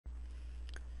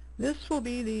This will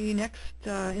be the next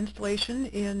installation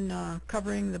in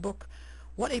covering the book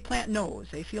What a Plant Knows,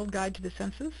 A Field Guide to the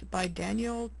Senses by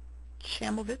Daniel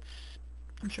Chamovitz.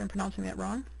 I'm sure I'm pronouncing that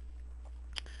wrong.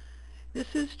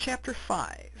 This is Chapter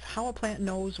 5, How a Plant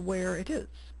Knows Where It Is.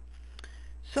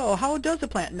 So how does a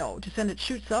plant know to send its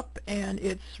shoots up and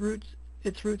its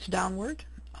roots downward?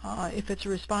 If it's a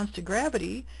response to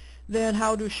gravity, then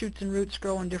how do shoots and roots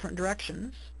grow in different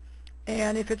directions?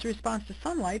 And if it's a response to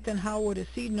sunlight, then how would a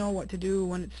seed know what to do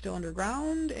when it's still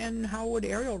underground, and how would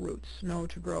aerial roots know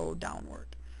to grow downward?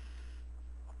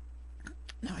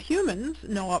 Now humans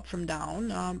know up from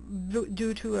down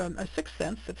due to a sixth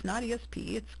sense that's not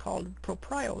ESP. It's called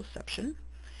proprioception.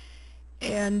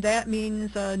 And that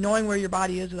means knowing where your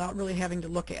body is without really having to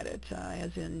look at it.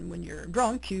 As in when you're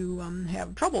drunk, you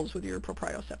have troubles with your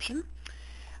proprioception.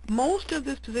 Most of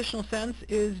this positional sense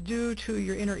is due to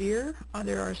your inner ear.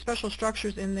 There are special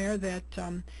structures in there that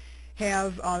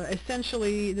have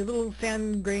essentially the little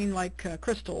sand grain-like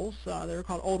crystals. They're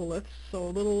called otoliths, so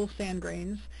little sand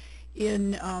grains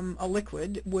in a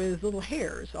liquid with little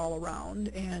hairs all around.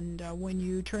 And when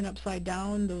you turn upside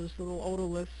down, those little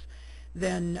otoliths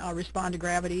then respond to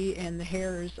gravity, and the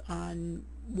hairs on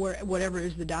whatever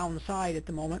is the downside at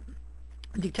the moment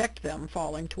detect them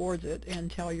falling towards it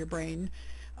and tell your brain,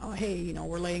 hey, you know,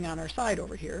 we're laying on our side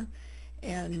over here,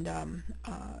 and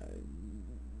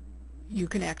you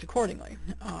can act accordingly.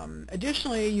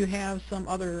 Additionally, you have some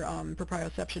other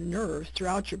proprioception nerves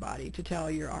throughout your body to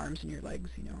tell your arms and your legs,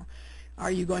 you know,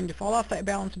 are you going to fall off that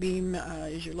balance beam?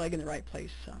 Is your leg in the right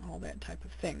place? All that type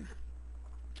of thing.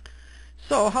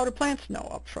 So how do plants know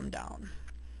up from down?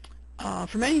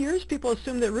 For many years, people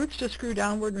assumed that roots just grew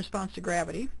downward in response to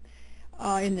gravity.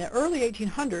 In the early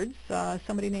 1800s,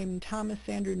 somebody named Thomas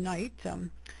Andrew Knight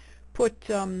put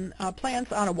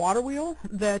plants on a water wheel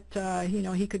that you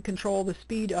know, he could control the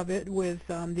speed of it with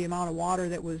the amount of water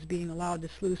that was being allowed to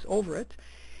sluice over it.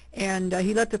 And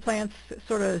he let the plants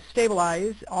sort of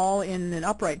stabilize all in an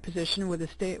upright position with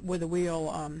the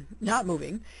wheel not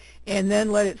moving, and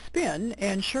then let it spin.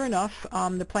 And sure enough,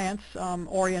 the plants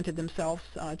oriented themselves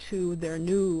to their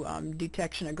new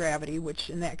detection of gravity, which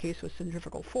in that case was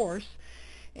centrifugal force,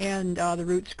 and the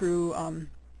roots grew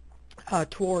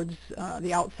towards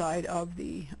the outside of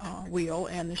the wheel,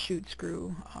 and the shoots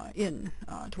grew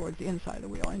towards the inside of the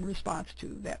wheel in response to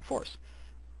that force.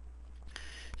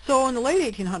 So in the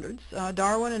late 1800s,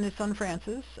 Darwin and his son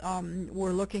Francis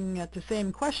were looking at the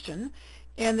same question,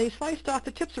 and they sliced off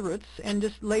the tips of roots and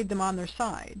just laid them on their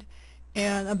side,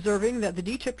 and observing that the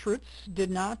D-tipped roots did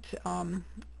not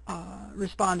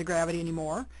respond to gravity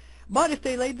anymore. But if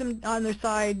they laid them on their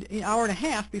side an hour and a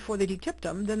half before they de-tipped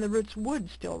them, then the roots would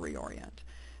still reorient.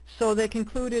 So they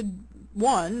concluded,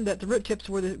 one, that the root tips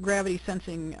were the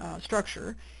gravity-sensing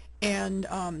structure, and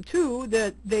two,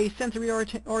 that they sent the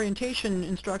reorientation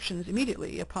instructions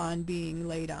immediately upon being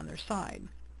laid on their side.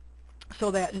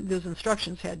 So that those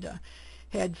instructions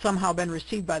had somehow been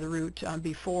received by the root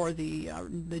before the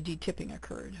de-tipping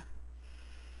occurred.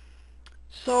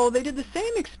 So they did the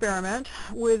same experiment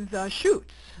with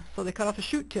shoots. So they cut off the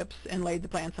shoot tips and laid the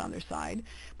plants on their side,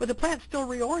 but the plants still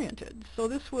reoriented. So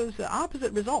this was the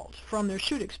opposite result from their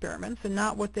shoot experiments and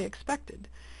not what they expected.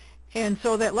 And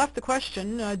so that left the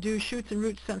question, do shoots and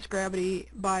roots sense gravity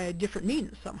by a different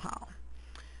means somehow?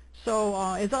 So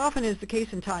as often is the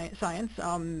case in science,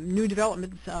 new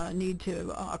developments need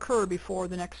to occur before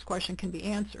the next question can be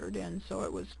answered. And so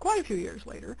it was quite a few years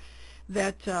later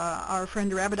that our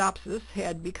friend Arabidopsis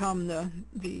had become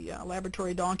the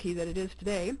laboratory donkey that it is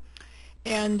today,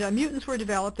 and mutants were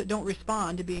developed that don't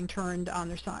respond to being turned on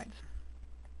their sides.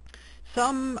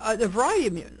 A variety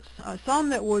of mutants, some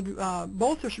that would,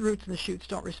 both the roots and the shoots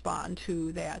don't respond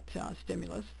to that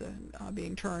stimulus,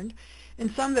 being turned,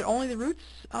 and some that only the roots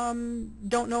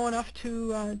don't know enough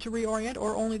to reorient,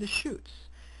 or only the shoots.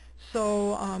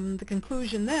 So the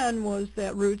conclusion then was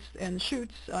that roots and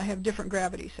shoots have different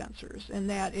gravity sensors, and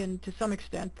that to some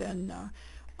extent then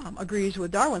agrees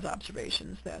with Darwin's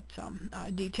observations that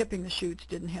de-tipping the shoots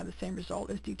didn't have the same result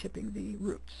as de-tipping the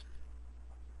roots.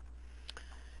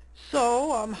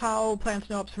 So how plants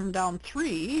know up from down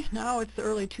 3, now it's the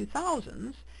early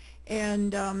 2000s,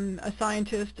 and a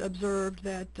scientist observed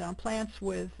that plants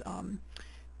with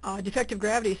defective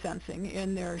gravity sensing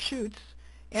in their shoots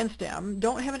and stem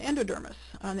don't have an endodermis.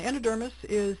 And the endodermis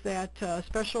is that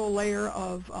special layer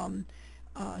of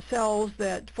cells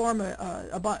that form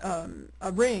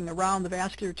a ring around the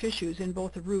vascular tissues in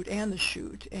both the root and the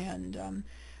shoot, and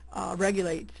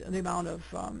regulate the amount of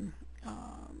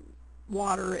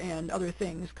water and other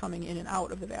things coming in and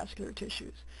out of the vascular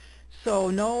tissues. So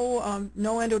no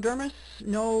endodermis,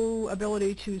 no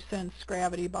ability to sense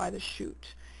gravity by the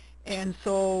shoot. And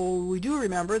so we do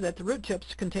remember that the root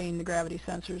tips contain the gravity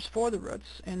sensors for the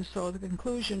roots, and so the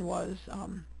conclusion was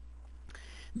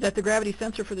that the gravity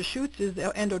sensor for the shoots is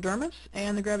the endodermis,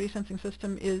 and the gravity sensing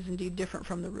system is indeed different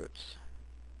from the roots.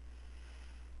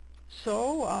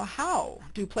 So how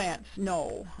do plants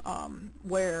know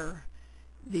where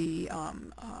the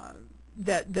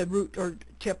that the root or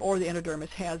tip or the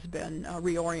endodermis has been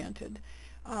reoriented?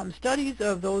 Studies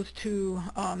of those two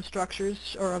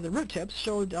structures, or of the root tips,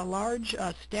 showed large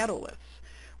statoliths,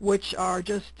 which are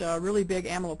just really big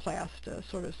amyloplast,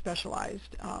 sort of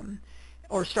specialized,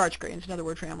 or starch grains, another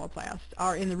word for amyloplast,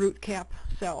 are in the root cap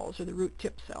cells, or the root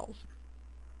tip cells.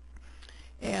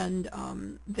 And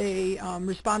they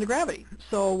respond to gravity.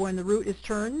 So when the root is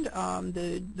turned,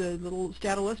 the little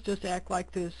statoliths just act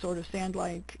like this sort of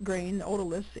sand-like grain, the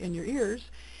otoliths in your ears.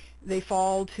 They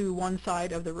fall to one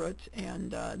side of the root,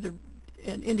 and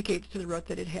it indicates to the root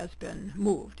that it has been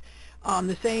moved.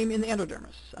 The same in the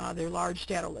endodermis. They're large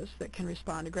statoliths that can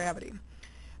respond to gravity.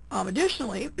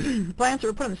 Additionally, plants that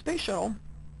were put on the space shuttle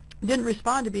didn't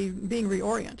respond to being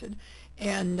reoriented,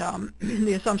 and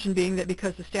the assumption being that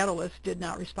because the statoliths did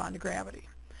not respond to gravity.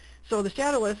 So the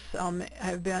statoliths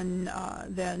have been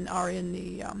then are in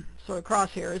the sort of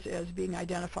crosshairs as being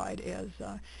identified as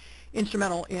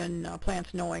instrumental in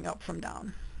plants knowing up from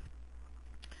down.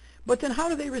 But then how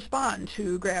do they respond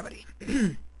to gravity?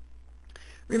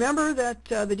 Remember that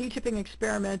the detipping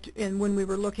experiment when we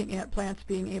were looking at plants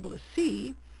being able to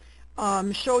see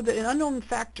showed that an unknown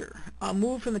factor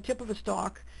moved from the tip of a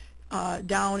stalk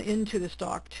down into the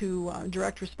stalk to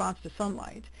direct response to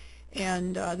sunlight.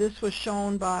 And this was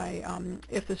shown by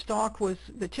if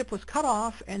the tip was cut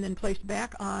off and then placed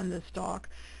back on the stalk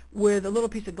with a little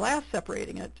piece of glass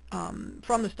separating it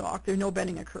from the stalk, no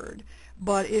bending occurred.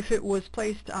 But if it was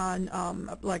placed on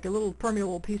like a little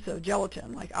permeable piece of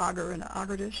gelatin, like agar in an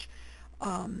agar dish,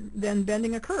 then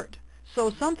bending occurred. So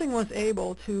something was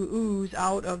able to ooze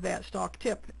out of that stalk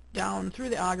tip down through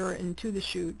the agar into the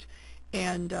shoot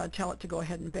and tell it to go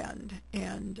ahead and bend.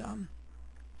 And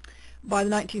by the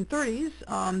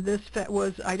 1930s, this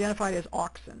was identified as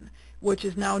auxin, which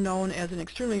is now known as an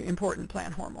extremely important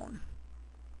plant hormone.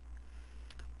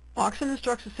 Auxin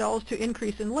instructs the cells to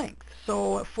increase in length.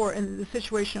 So in the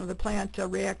situation of the plant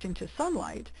reacting to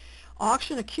sunlight,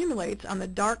 auxin accumulates on the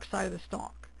dark side of the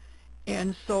stalk.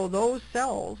 And so those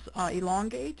cells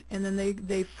elongate, and then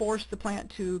they force the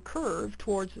plant to curve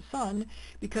towards the sun,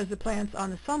 because the plants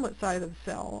on the sunlit side of the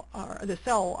cell, the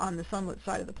cell on the sunlit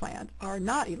side of the plant, are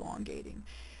not elongating.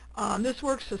 This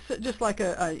works just like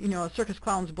a circus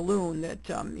clown's balloon that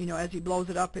as he blows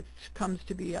it up, it comes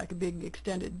to be like a big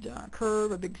extended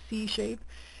curve, a big C shape.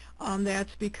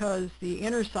 That's because the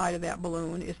inner side of that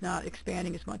balloon is not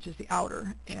expanding as much as the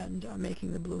outer, and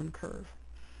making the balloon curve.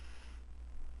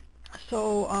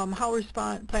 So how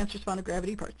plants respond to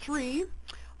gravity, part 3.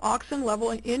 Auxin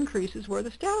level increases where the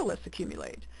statoliths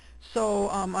accumulate. So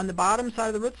on the bottom side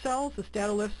of the root cells, the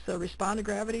statoliths respond to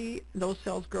gravity. Those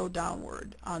cells grow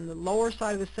downward. On the lower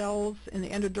side of the cells in the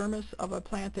endodermis of a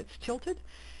plant that's tilted,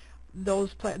 the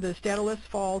statoliths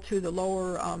fall to the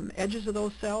lower edges of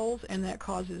those cells, and that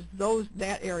causes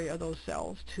that area of those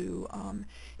cells to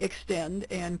extend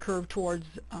and curve towards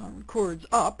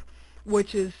up,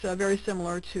 which is very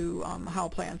similar to how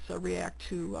plants react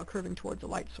to curving towards a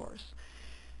light source.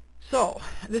 So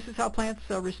this is how plants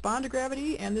respond to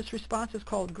gravity, and this response is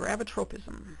called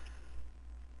gravitropism.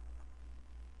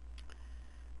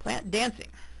 Plant dancing.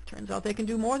 Turns out they can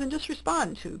do more than just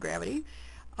respond to gravity.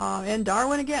 And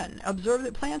Darwin again observed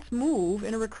that plants move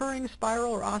in a recurring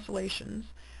spiral or oscillations,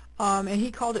 and he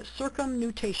called it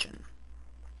circumnutation.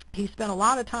 He spent a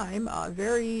lot of time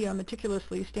very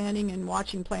meticulously standing and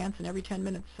watching plants, and every 10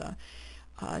 minutes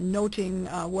noting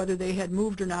whether they had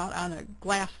moved or not on a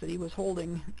glass that he was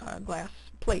holding, glass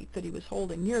plate that he was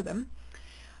holding near them.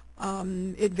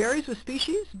 It varies with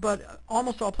species, but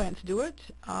almost all plants do it.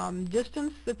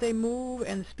 Distance that they move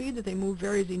and the speed that they move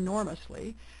varies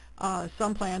enormously.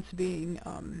 Some plants being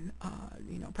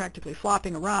practically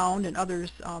flopping around, and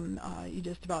others you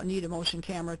just about need a motion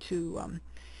camera to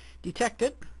detect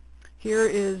it. Here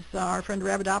is our friend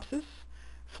Arabidopsis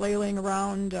flailing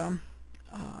around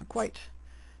quite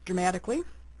dramatically.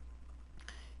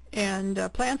 And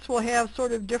plants will have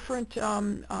sort of different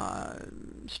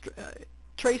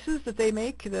traces that they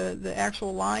make. The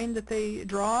actual line that they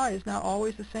draw is not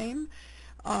always the same.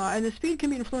 And the speed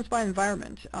can be influenced by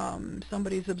environment.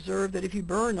 Somebody's observed that if you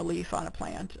burn a leaf on a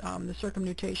plant, the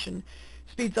circumnutation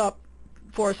speeds up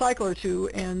for a cycle or two,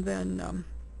 and then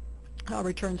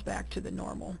returns back to the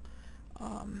normal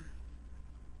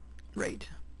rate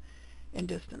and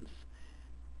distance.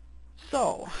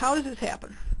 So how does this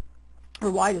happen? Or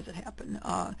why does it happen?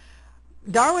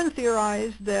 Darwin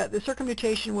theorized that the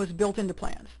circumnutation was built into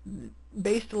plants,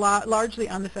 based largely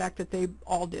on the fact that they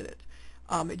all did it.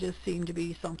 It just seemed to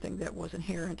be something that was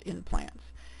inherent in plants.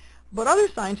 But other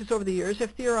scientists over the years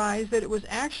have theorized that it was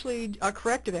actually a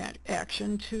corrective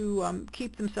action to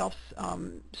keep themselves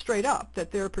straight up,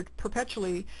 that they're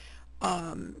perpetually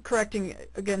correcting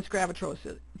against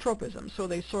gravitropism. So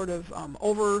they sort of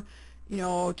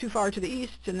too far to the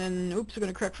east, and then oops, we're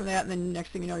going to correct from that, and then next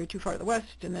thing you know, you're too far to the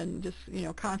west, and then just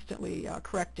constantly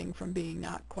correcting from being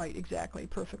not quite exactly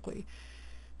perfectly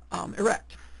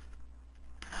erect.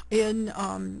 In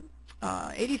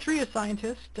 '83, a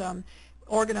scientist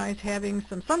organized having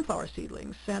some sunflower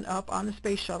seedlings sent up on the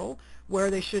space shuttle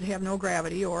where they should have no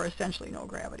gravity, or essentially no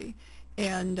gravity,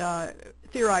 and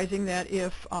theorizing that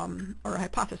if, or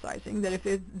hypothesizing that if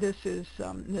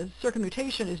the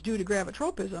circumnutation is due to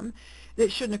gravitropism, it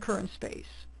shouldn't occur in space.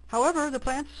 However, the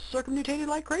plants circumnutated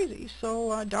like crazy,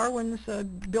 so Darwin's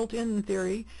built-in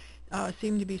theory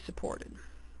seemed to be supported.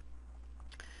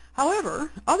 However,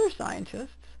 other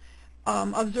scientists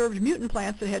observed mutant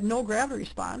plants that had no gravity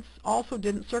response also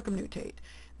didn't circumnutate.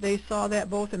 They saw that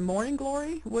both in morning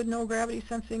glory with no gravity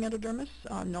sensing endodermis,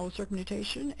 no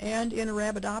circumnutation, and in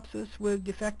Arabidopsis with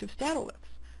defective statoliths,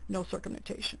 no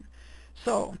circumnutation.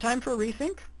 So, time for a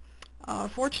rethink.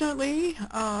 Fortunately,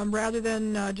 rather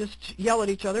than just yell at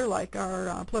each other like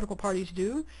our political parties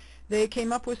do, they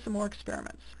came up with some more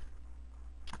experiments.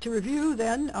 To review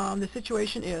then, the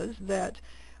situation is that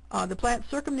the plants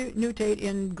circumnutate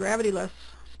in gravity-less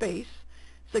space,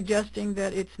 suggesting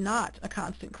that it's not a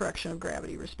constant correction of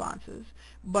gravity responses,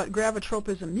 but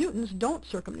gravitropism mutants don't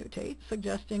circumnutate,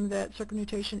 suggesting that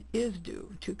circumnutation is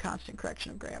due to constant correction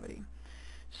of gravity.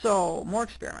 So, more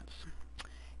experiments.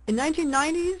 In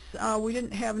 1990s, we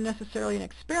didn't have necessarily an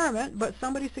experiment, but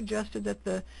somebody suggested that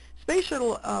the space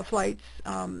shuttle flights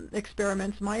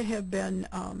experiments might have been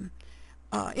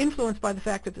influenced by the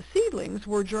fact that the seedlings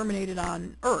were germinated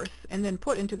on Earth and then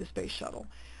put into the space shuttle.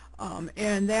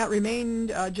 And that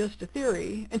remained just a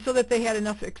theory, and so that they had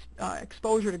enough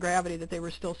exposure to gravity that they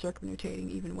were still circumnutating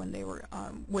even when they were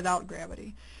without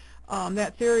gravity.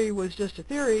 That theory was just a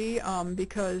theory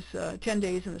because 10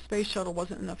 days in the space shuttle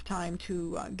wasn't enough time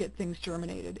to get things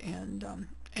germinated and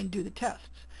do the tests.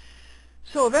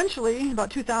 So eventually,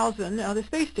 about 2000, the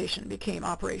space station became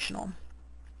operational.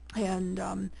 And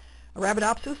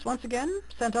Arabidopsis, once again,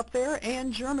 sent up there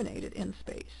and germinated in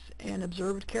space and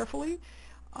observed carefully.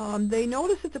 They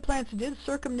noticed that the plants did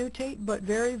circumnutate, but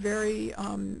very, very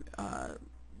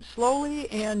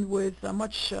slowly and with a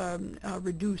much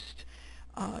reduced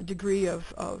degree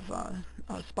of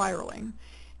spiraling.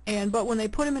 But when they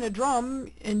put them in a drum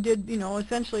and did,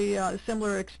 essentially a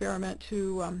similar experiment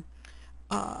to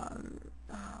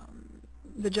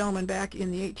the gentleman back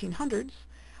in the 1800s,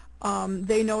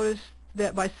 they noticed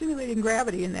that by simulating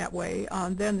gravity in that way,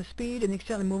 then the speed and the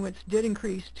extent of the movements did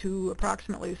increase to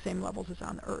approximately the same levels as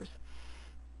on the Earth.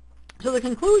 So the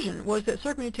conclusion was that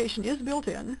circumnutation is built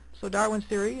in, so Darwin's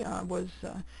theory was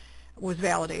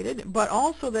validated, but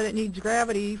also that it needs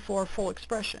gravity for full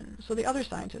expression. So the other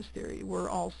scientists' theory were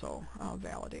also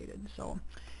validated. So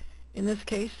in this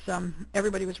case,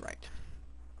 everybody was right.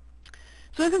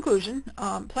 So in conclusion,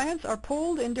 plants are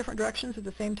pulled in different directions at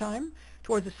the same time,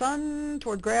 towards the sun,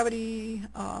 toward gravity,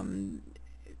 and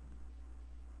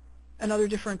other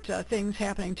different things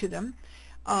happening to them.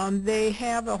 They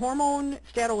have a hormone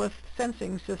statolith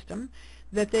sensing system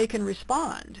that they can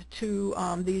respond to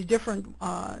these different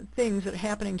things that are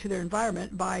happening to their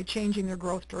environment by changing their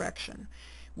growth direction,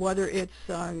 whether it's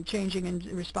changing in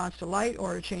response to light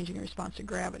or changing in response to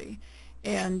gravity.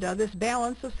 And this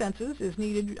balance of senses is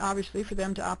needed, obviously, for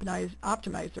them to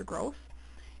optimize their growth.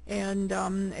 And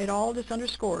it all just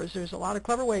underscores there's a lot of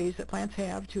clever ways that plants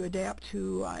have to adapt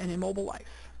to an immobile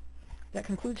life. That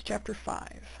concludes Chapter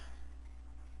 5.